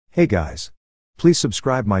Hey guys! Please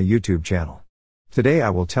subscribe my YouTube channel. Today I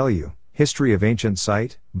will tell you, history of ancient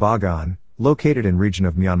site, Bagan, located in region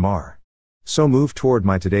of Myanmar. So move toward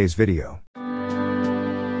my today's video.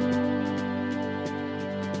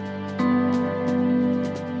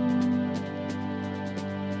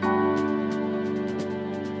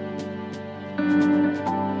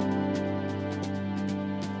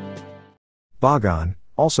 Bagan,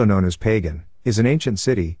 also known as Pagan, is an ancient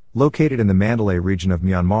city, located in the Mandalay region of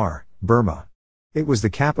Myanmar, Burma. It was the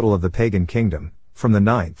capital of the Pagan Kingdom, from the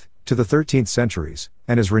 9th to the 13th centuries,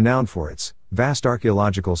 and is renowned for its vast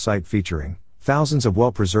archaeological site featuring thousands of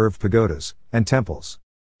well-preserved pagodas and temples.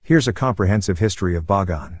 Here's a comprehensive history of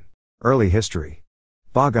Bagan. Early history.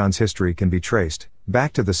 Bagan's history can be traced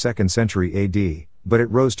back to the 2nd century AD, but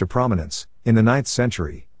it rose to prominence in the 9th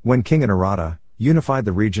century, when King Narada unified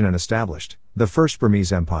the region and established the First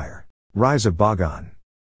Burmese Empire. Rise of Bagan.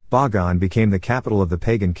 Bagan became the capital of the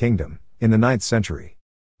Pagan Kingdom in the 9th century.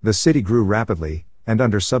 The city grew rapidly, and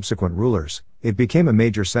under subsequent rulers, it became a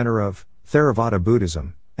major center of Theravada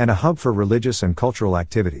Buddhism and a hub for religious and cultural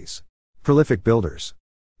activities. Prolific builders.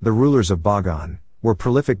 The rulers of Bagan were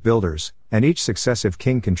prolific builders, and each successive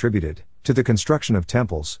king contributed to the construction of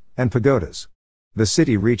temples and pagodas. The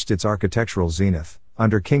city reached its architectural zenith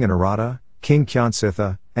under King Narada, King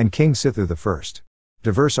Kyansitha, and King Sithu I.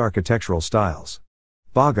 Diverse architectural styles.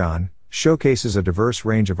 Bagan showcases a diverse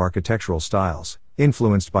range of architectural styles,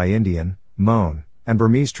 influenced by Indian, Mon, and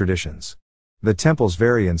Burmese traditions. The temples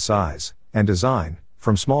vary in size and design,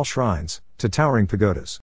 from small shrines to towering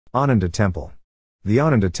pagodas. Ananda Temple. The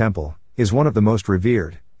Ananda Temple is one of the most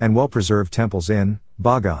revered and well-preserved temples in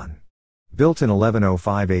Bagan. Built in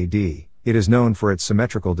 1105 AD, it is known for its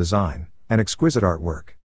symmetrical design and exquisite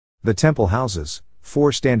artwork. The temple houses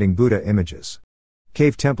 4 standing Buddha images.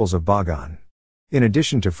 Cave temples of Bagan. In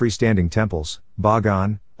addition to freestanding temples,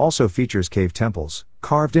 Bagan also features cave temples,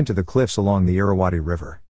 carved into the cliffs along the Irrawaddy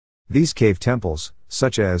River. These cave temples,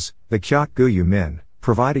 such as the Kyak Guyu Min,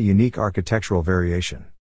 provide a unique architectural variation.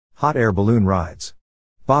 Hot air balloon rides.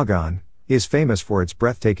 Bagan is famous for its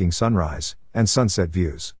breathtaking sunrise and sunset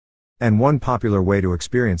views. And one popular way to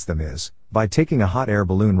experience them is by taking a hot air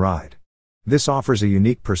balloon ride. This offers a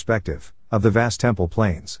unique perspective of the vast temple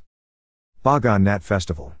plains. Bagan Nat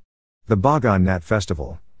Festival. The Bagan Nat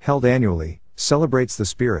Festival, held annually, celebrates the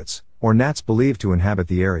spirits, or nats believed to inhabit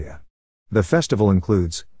the area. The festival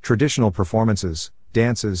includes traditional performances,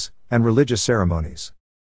 dances, and religious ceremonies.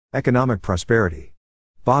 Economic prosperity.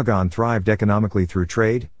 Bagan thrived economically through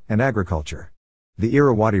trade and agriculture. The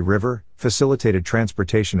Irrawaddy River facilitated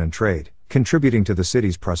transportation and trade, contributing to the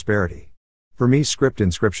city's prosperity. Burmese script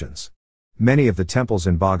inscriptions. Many of the temples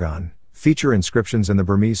in Bagan feature inscriptions in the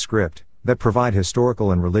Burmese script that provide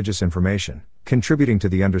historical and religious information, contributing to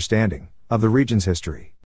the understanding of the region's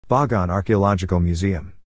history. Bagan Archaeological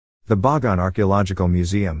Museum. The Bagan Archaeological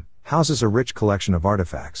Museum houses a rich collection of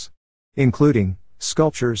artifacts, including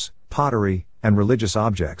sculptures, pottery, and religious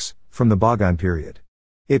objects from the Bagan period.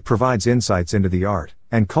 It provides insights into the art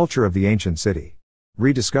and culture of the ancient city.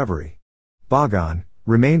 Rediscovery. Bagan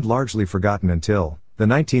remained largely forgotten until the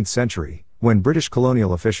 19th century, when British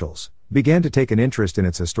colonial officials began to take an interest in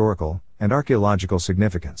its historical and archaeological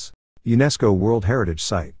significance. UNESCO World Heritage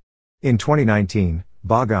Site. In 2019,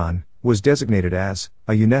 Bagan was designated as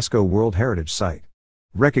a UNESCO World Heritage Site,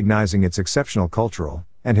 recognizing its exceptional cultural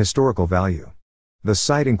and historical value. The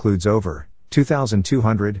site includes over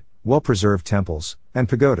 2,200 well-preserved temples and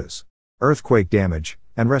pagodas. Earthquake damage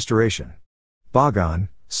and restoration. Bagan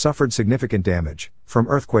suffered significant damage from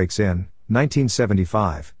earthquakes in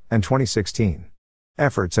 1975 and 2016.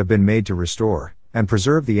 Efforts have been made to restore and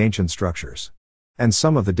preserve the ancient structures, and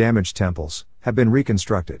some of the damaged temples have been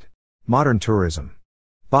reconstructed. Modern tourism.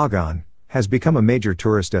 Bagan has become a major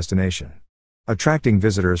tourist destination, attracting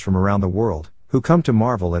visitors from around the world who come to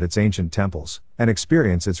marvel at its ancient temples and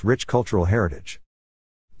experience its rich cultural heritage.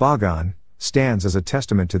 Bagan stands as a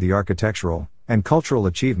testament to the architectural and cultural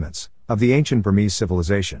achievements of the ancient Burmese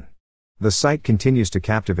civilization. The site continues to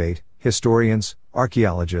captivate historians,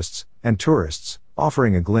 archaeologists, and tourists,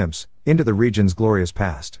 offering a glimpse into the region's glorious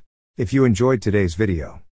past. If you enjoyed today's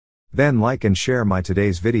video, then like and share my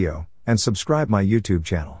today's video, and subscribe my YouTube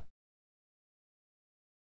channel.